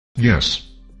Yes.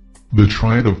 The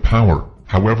triad of power,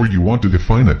 however you want to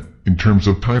define it, in terms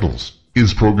of titles,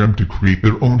 is programmed to create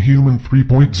their own Human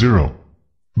 3.0.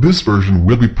 This version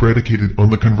will be predicated on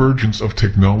the convergence of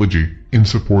technology, in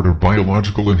support of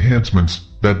biological enhancements,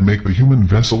 that make the human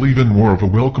vessel even more of a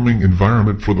welcoming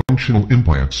environment for the functional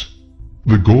implants.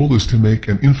 The goal is to make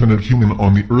an infinite human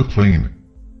on the earth plane.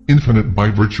 Infinite by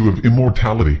virtue of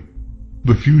immortality.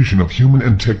 The fusion of human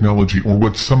and technology, or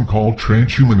what some call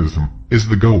transhumanism, is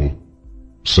the goal.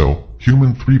 So,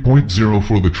 Human 3.0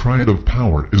 for the triad of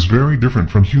power is very different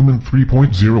from Human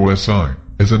 3.0 SI,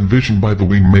 as envisioned by the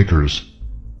wing makers.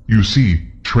 You see,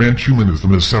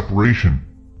 transhumanism is separation.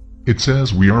 It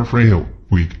says we are frail,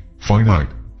 weak, finite,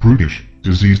 brutish,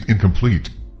 diseased, incomplete.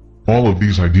 All of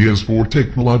these ideas for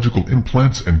technological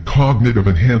implants and cognitive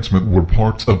enhancement were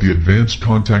parts of the Advanced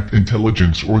Contact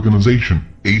Intelligence Organization,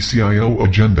 ACIO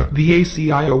agenda. The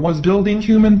ACIO was building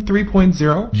Human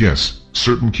 3.0? Yes,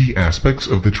 certain key aspects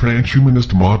of the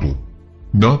transhumanist model.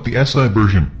 Not the SI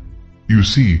version. You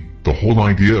see, the whole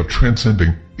idea of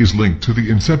transcending is linked to the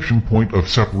inception point of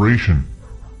separation.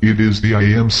 It is the I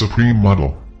Am Supreme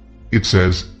model. It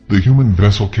says, the human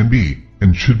vessel can be,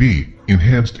 and should be,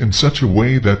 enhanced in such a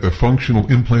way that the functional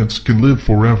implants can live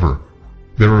forever.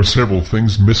 There are several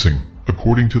things missing,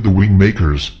 according to the wing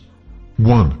makers.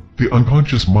 1. The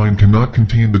unconscious mind cannot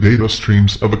contain the data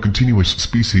streams of a continuous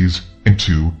species, and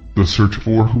 2. The search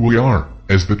for who we are,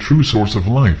 as the true source of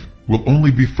life, will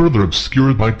only be further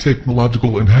obscured by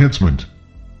technological enhancement.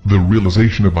 The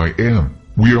realization of I am,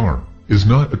 we are, is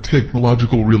not a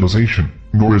technological realization,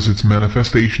 nor is its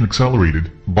manifestation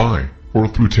accelerated by, or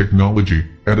through technology,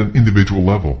 at an individual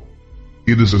level.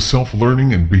 It is a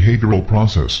self-learning and behavioral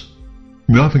process.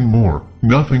 Nothing more,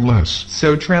 nothing less.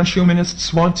 So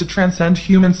transhumanists want to transcend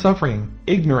human suffering,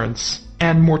 ignorance,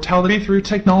 and mortality through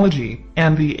technology,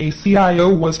 and the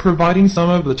ACIO was providing some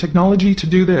of the technology to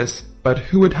do this, but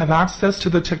who would have access to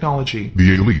the technology?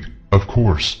 The elite, of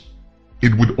course.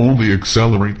 It would only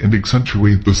accelerate and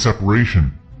accentuate the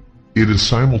separation. It is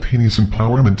simultaneous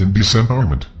empowerment and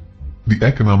disempowerment. The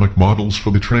economic models for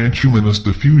the transhumanist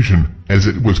diffusion, as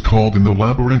it was called in the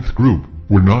Labyrinth group,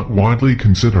 were not widely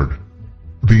considered.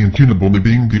 The incunable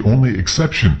being the only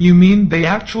exception. You mean they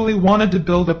actually wanted to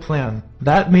build a plan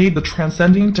that made the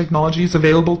transcending technologies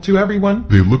available to everyone?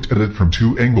 They looked at it from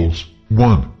two angles.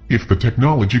 1. If the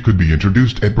technology could be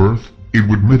introduced at birth, it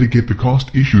would mitigate the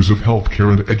cost issues of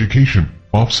healthcare and education,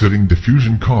 offsetting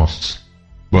diffusion costs.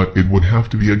 But it would have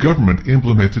to be a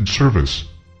government-implemented service.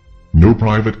 No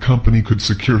private company could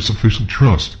secure sufficient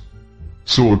trust.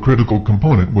 So a critical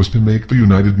component was to make the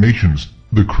United Nations,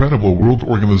 the credible world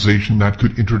organization that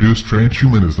could introduce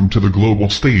transhumanism to the global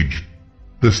stage.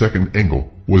 The second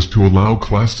angle was to allow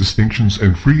class distinctions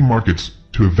and free markets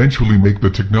to eventually make the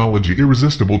technology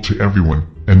irresistible to everyone,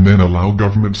 and then allow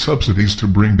government subsidies to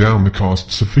bring down the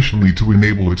cost sufficiently to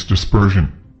enable its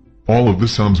dispersion. All of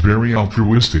this sounds very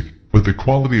altruistic, but the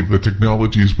quality of the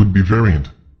technologies would be variant.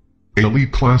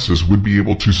 Elite classes would be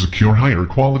able to secure higher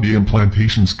quality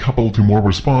implantations coupled to more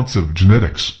responsive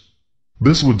genetics.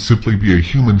 This would simply be a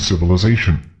human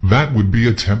civilization that would be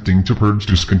attempting to purge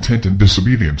discontent and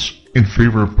disobedience in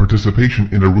favor of participation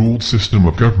in a ruled system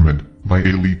of government by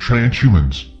elite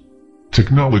transhumans.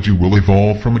 Technology will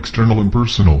evolve from external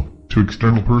impersonal to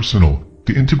external personal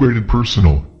to integrated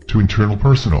personal to internal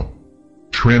personal.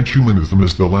 Transhumanism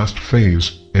is the last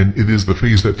phase, and it is the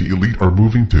phase that the elite are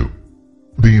moving to.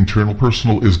 The internal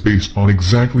personal is based on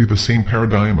exactly the same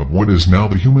paradigm of what is now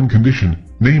the human condition,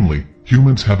 namely,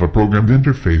 humans have a programmed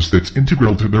interface that's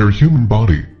integral to their human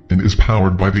body, and is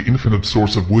powered by the infinite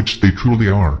source of which they truly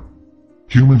are.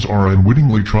 Humans are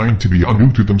unwittingly trying to be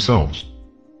unto themselves.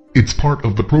 It's part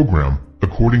of the program,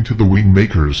 according to the wing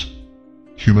makers.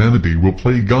 Humanity will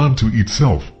play God to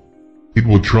itself. It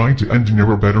will try to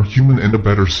engineer a better human and a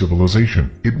better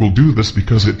civilization. It will do this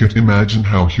because it can imagine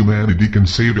how humanity can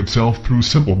save itself through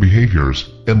simple behaviors,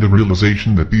 and the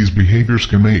realization that these behaviors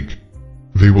can make.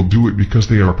 They will do it because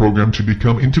they are programmed to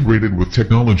become integrated with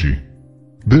technology.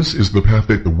 This is the path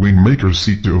that the wing makers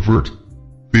seek to avert.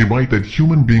 They write that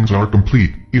human beings are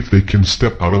complete if they can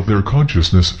step out of their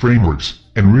consciousness frameworks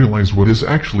and realize what is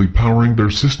actually powering their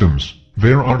systems,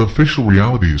 their artificial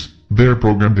realities, their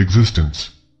programmed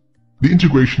existence. The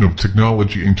integration of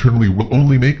technology internally will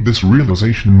only make this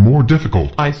realization more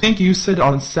difficult. I think you said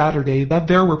on Saturday that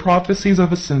there were prophecies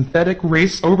of a synthetic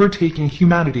race overtaking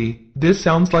humanity. This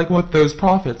sounds like what those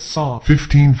prophets saw.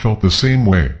 15 felt the same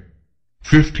way.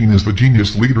 15 is the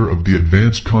genius leader of the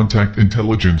Advanced Contact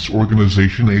Intelligence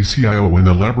Organization ACIO in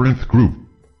the Labyrinth group.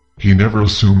 He never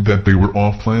assumed that they were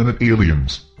off-planet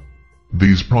aliens.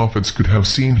 These prophets could have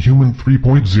seen human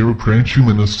 3.0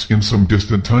 transhumanists in some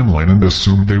distant timeline and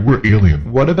assumed they were alien.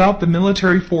 What about the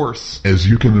military force? As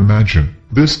you can imagine,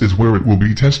 this is where it will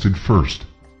be tested first.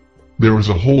 There is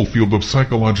a whole field of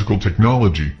psychological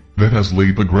technology that has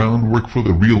laid the groundwork for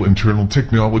the real internal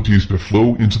technologies to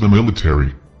flow into the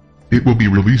military. It will be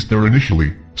released there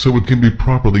initially, so it can be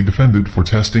properly defended for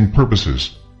testing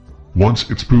purposes. Once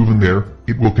it's proven there,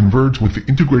 it will converge with the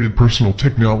integrated personal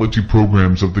technology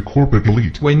programs of the corporate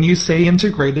elite. When you say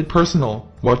integrated personal,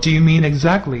 what do you mean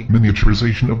exactly?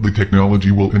 Miniaturization of the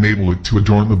technology will enable it to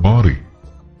adorn the body.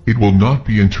 It will not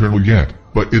be internal yet,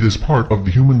 but it is part of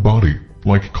the human body,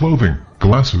 like clothing,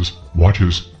 glasses,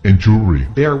 watches, and jewelry.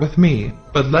 Bear with me,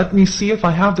 but let me see if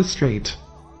I have this straight.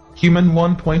 Human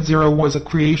 1.0 was a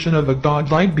creation of a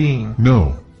godlike being.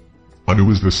 No. Anu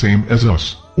is the same as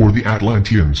us, or the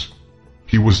Atlanteans.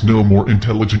 He was no more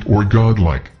intelligent or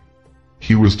godlike.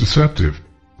 He was deceptive.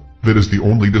 That is the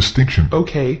only distinction.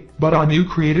 Okay, but Anu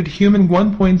created Human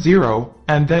 1.0,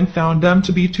 and then found them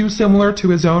to be too similar to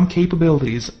his own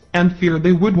capabilities, and feared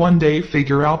they would one day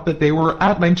figure out that they were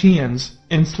Atlanteans,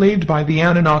 enslaved by the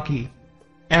Anunnaki.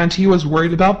 And he was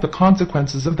worried about the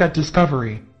consequences of that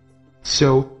discovery.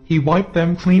 So, he wiped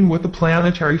them clean with a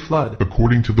planetary flood.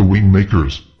 According to the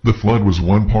Wingmakers, the flood was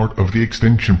one part of the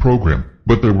extinction program,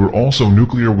 but there were also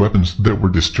nuclear weapons that were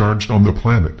discharged on the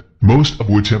planet, most of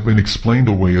which have been explained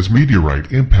away as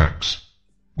meteorite impacts.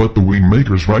 But the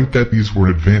Wingmakers write that these were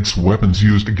advanced weapons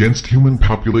used against human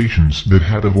populations that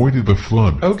had avoided the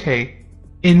flood. Okay.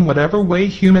 In whatever way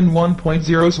Human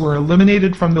 1.0s were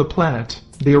eliminated from the planet,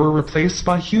 they were replaced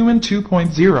by Human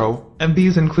 2.0, and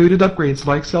these included upgrades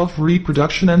like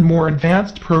self-reproduction and more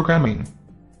advanced programming.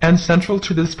 And central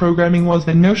to this programming was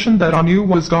the notion that Anu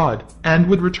was God, and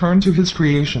would return to his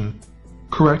creation.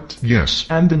 Correct? Yes.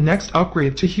 And the next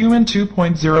upgrade to Human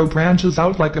 2.0 branches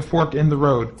out like a fork in the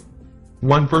road.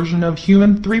 One version of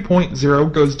Human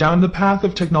 3.0 goes down the path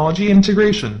of technology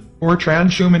integration, or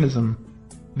transhumanism.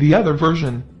 The other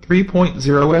version,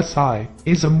 3.0 SI,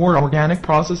 is a more organic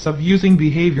process of using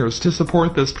behaviors to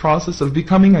support this process of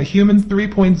becoming a Human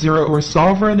 3.0 or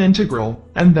Souverain Intégral,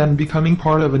 and then becoming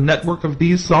part of a network of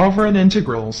these Souverain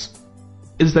Integrals.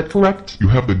 Is that correct? You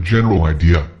have the general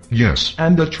idea, yes.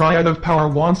 And the Triad of Power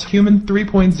wants Human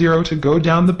 3.0 to go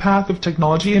down the path of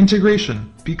technology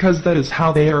integration, because that is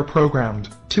how they are programmed,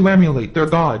 to emulate their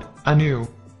god, Anu.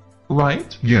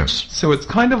 Right? Yes. So it's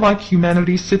kind of like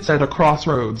humanity sits at a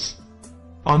crossroads.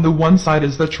 On the one side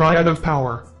is the Triad of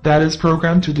Power, that is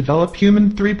programmed to develop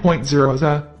Human 3.0 as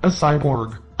a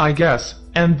cyborg, I guess,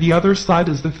 and the other side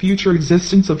is the future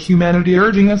existence of humanity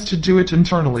urging us to do it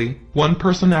internally, one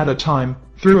person at a time,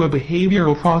 through a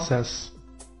behavioral process.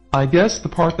 I guess the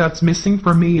part that's missing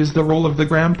for me is the role of the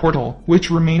Gram Portal, which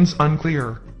remains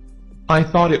unclear. I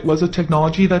thought it was a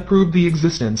technology that proved the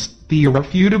existence, the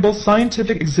irrefutable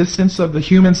scientific existence of the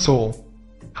human soul.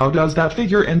 How does that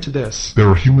figure into this? There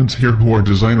are humans here who are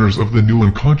designers of the new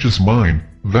unconscious mind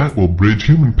that will bridge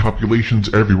human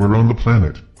populations everywhere on the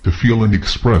planet to feel and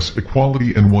express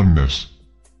equality and oneness.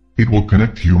 It will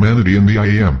connect humanity and the I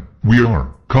am, we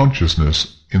are,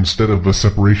 consciousness, instead of the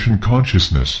separation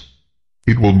consciousness.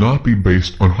 It will not be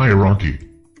based on hierarchy.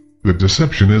 The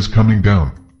deception is coming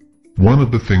down. One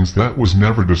of the things that was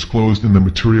never disclosed in the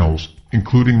materials,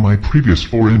 including my previous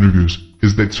 4 interviews,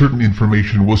 is that certain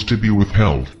information was to be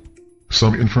withheld.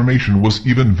 Some information was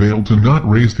even veiled to not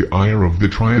raise the ire of the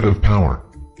Triad of Power.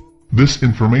 This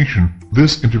information,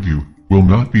 this interview, will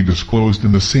not be disclosed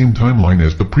in the same timeline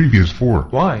as the previous 4.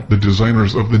 Why? The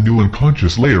designers of the new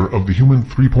unconscious layer of the Human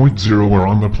 3.0 are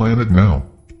on the planet now.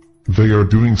 They are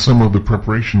doing some of the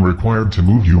preparation required to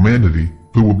move humanity,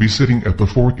 who will be sitting at the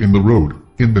fork in the road,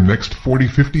 in the next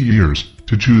 40-50 years,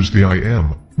 to choose the I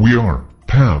am, we are,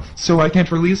 path. So I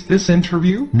can't release this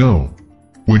interview? No.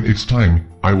 When it's time,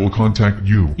 I will contact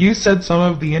you. You said some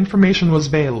of the information was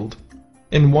veiled.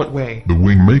 In what way? The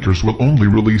Wingmakers will only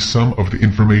release some of the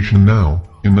information now,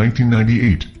 in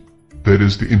 1998. That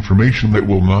is the information that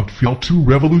will not feel too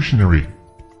revolutionary,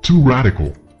 too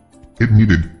radical. It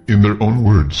needed, in their own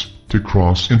words, to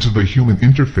cross into the human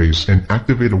interface and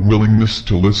activate a willingness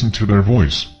to listen to their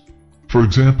voice. For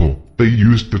example, they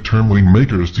used the term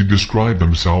Wingmakers to describe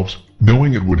themselves,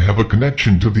 knowing it would have a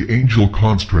connection to the angel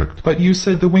construct. But you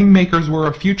said the Wingmakers were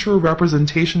a future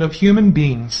representation of human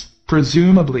beings,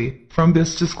 presumably, from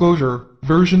this disclosure,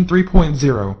 version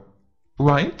 3.0.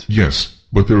 Right? Yes,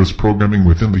 but there is programming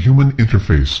within the human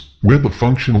interface, where the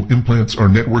functional implants are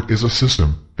networked as a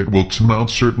system that will tune out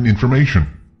certain information.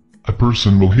 A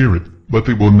person will hear it, but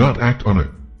they will not act on it.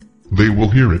 They will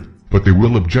hear it, but they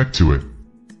will object to it.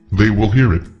 They will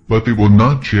hear it, but they will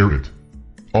not share it.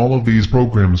 All of these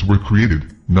programs were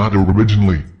created, not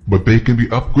originally, but they can be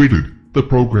upgraded. The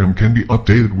program can be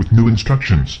updated with new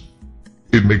instructions.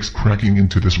 It makes cracking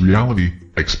into this reality,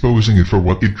 exposing it for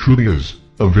what it truly is,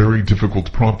 a very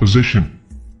difficult proposition.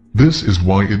 This is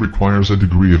why it requires a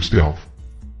degree of stealth.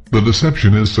 The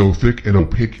deception is so thick and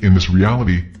opaque in this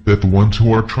reality, that the ones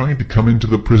who are trying to come into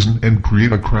the prison and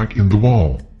create a crack in the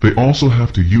wall, they also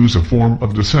have to use a form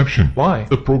of deception. Why?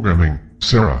 The programming,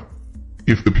 Sarah.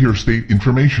 If the pure state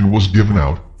information was given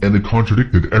out, and it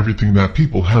contradicted everything that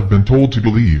people have been told to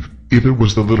believe, if it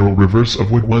was the literal reverse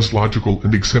of what was logical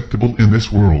and acceptable in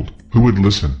this world, who would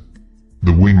listen?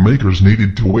 The wing makers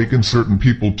needed to awaken certain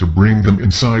people to bring them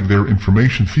inside their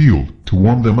information field, to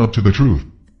warm them up to the truth.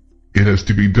 It has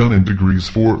to be done in degrees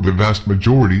for the vast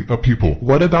majority of people.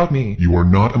 What about me? You are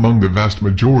not among the vast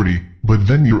majority, but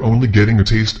then you're only getting a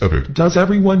taste of it. Does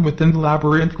everyone within the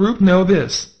labyrinth group know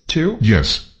this, too?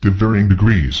 Yes, to varying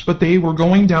degrees. But they were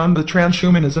going down the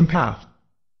transhumanism path.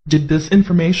 Did this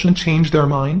information change their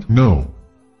mind? No.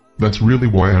 That's really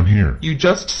why I'm here. You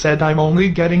just said I'm only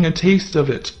getting a taste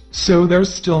of it, so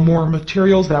there's still more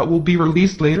materials that will be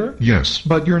released later? Yes.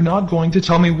 But you're not going to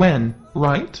tell me when,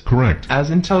 right? Correct. As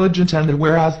intelligent and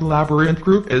aware as the labyrinth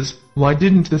group is, why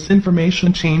didn't this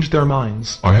information change their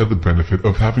minds? I had the benefit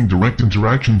of having direct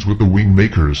interactions with the wing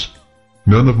makers.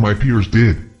 None of my peers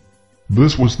did.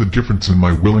 This was the difference in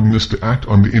my willingness to act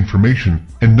on the information,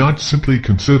 and not simply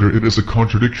consider it as a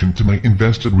contradiction to my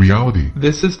invested reality.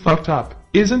 This is fucked up,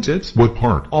 isn't it? What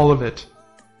part? All of it.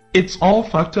 It's all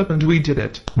fucked up and we did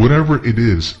it. Whatever it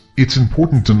is, it's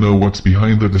important to know what's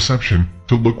behind the deception,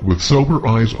 to look with sober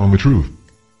eyes on the truth.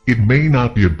 It may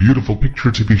not be a beautiful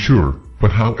picture to be sure,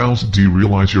 but how else do you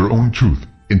realize your own truth,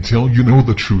 until you know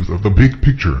the truth of the big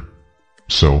picture?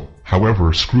 So,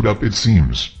 however screwed up it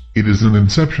seems, it is an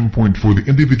inception point for the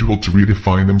individual to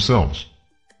redefine themselves.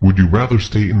 Would you rather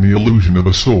stay in the illusion of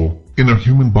a soul, in a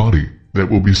human body, that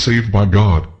will be saved by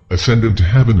God, ascend into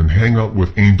heaven and hang out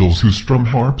with angels who strum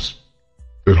harps?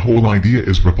 That whole idea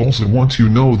is repulsive once you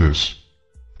know this.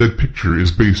 That picture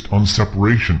is based on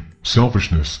separation,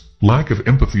 selfishness, lack of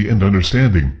empathy and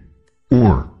understanding.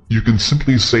 Or, you can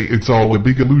simply say it's all a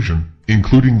big illusion,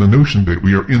 including the notion that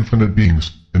we are infinite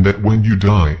beings, and that when you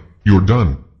die, you're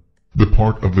done. The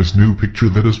part of this new picture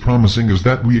that is promising is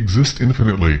that we exist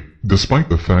infinitely, despite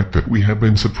the fact that we have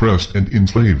been suppressed and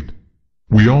enslaved.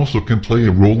 We also can play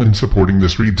a role in supporting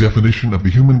this redefinition of the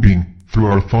human being, through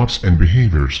our thoughts and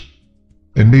behaviors.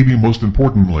 And maybe most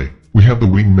importantly, we have the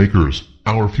wing makers,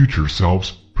 our future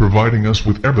selves, providing us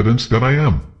with evidence that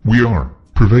we are,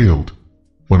 prevailed.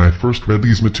 When I first read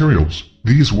these materials,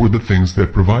 these were the things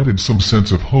that provided some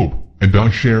sense of hope, and I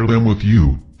share them with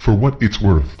you, for what it's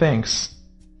worth. Thanks.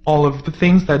 All of the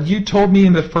things that you told me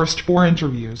in the first 4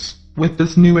 interviews, with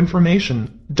this new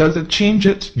information, does it change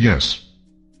it? Yes.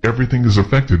 Everything is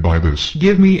affected by this.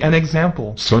 Give me an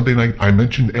example. Sunday night I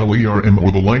mentioned LERM,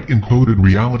 or the Light Encoded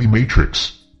Reality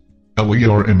Matrix.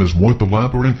 LERM is what the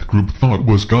Labyrinth group thought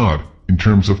was God, in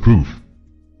terms of proof.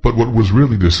 But what was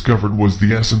really discovered was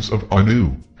the essence of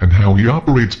Anu, and how he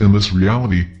operates in this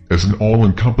reality, as an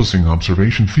all-encompassing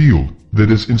observation field, that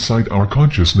is inside our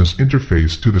consciousness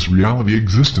interface to this reality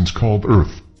existence called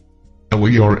Earth.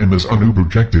 LERM is Anu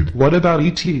projected. What about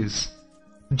ETs?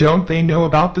 Don't they know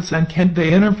about this and can't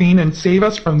they intervene and save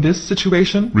us from this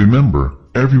situation? Remember,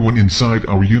 everyone inside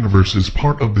our universe is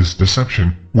part of this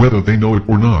deception, whether they know it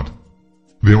or not.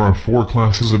 There are 4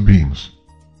 classes of beings.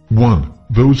 1.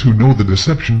 Those who know the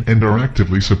deception and are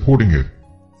actively supporting it.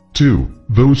 2.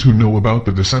 Those who know about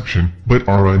the deception, but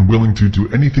are unwilling to do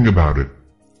anything about it.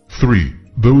 3.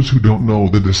 Those who don't know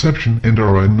the deception and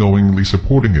are unknowingly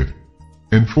supporting it.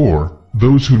 And 4.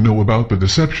 Those who know about the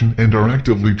deception and are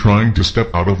actively trying to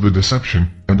step out of the deception,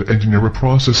 and engineer a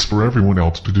process for everyone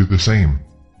else to do the same.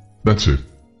 That's it.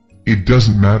 It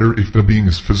doesn't matter if the being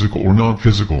is physical or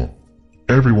non-physical.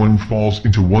 Everyone falls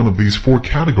into one of these 4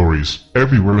 categories,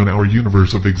 everywhere in our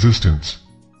universe of existence.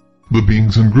 The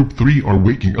beings in Group 3 are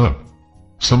waking up.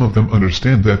 Some of them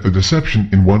understand that the deception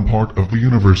in one part of the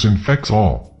universe infects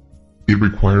all. It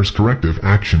requires corrective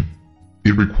action.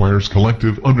 It requires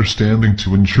collective understanding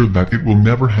to ensure that it will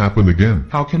never happen again.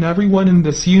 How can everyone in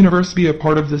this universe be a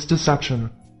part of this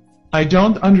deception? I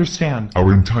don't understand.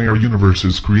 Our entire universe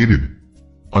is created.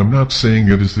 I'm not saying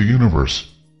it is the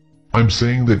universe. I'm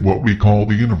saying that what we call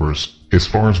the universe, as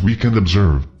far as we can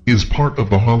observe, is part of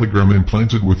the hologram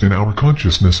implanted within our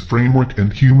consciousness framework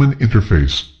and human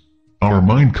interface. Our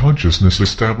mind consciousness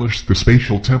established the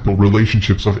spatial-temporal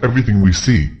relationships of everything we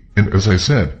see, and as I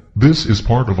said, this is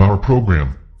part of our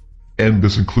program. And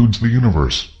this includes the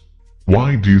universe.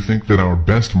 Why do you think that our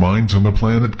best minds on the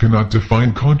planet cannot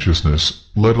define consciousness,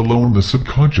 let alone the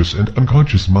subconscious and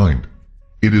unconscious mind?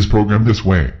 It is programmed this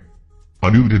way.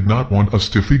 Anu did not want us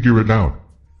to figure it out.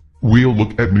 We'll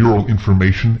look at neural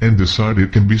information and decide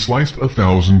it can be sliced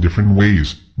 1,000 different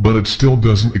ways, but it still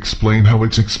doesn't explain how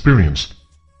it's experienced.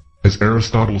 As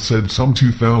Aristotle said some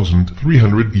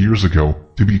 2,300 years ago,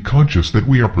 to be conscious that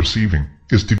we are perceiving,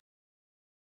 is to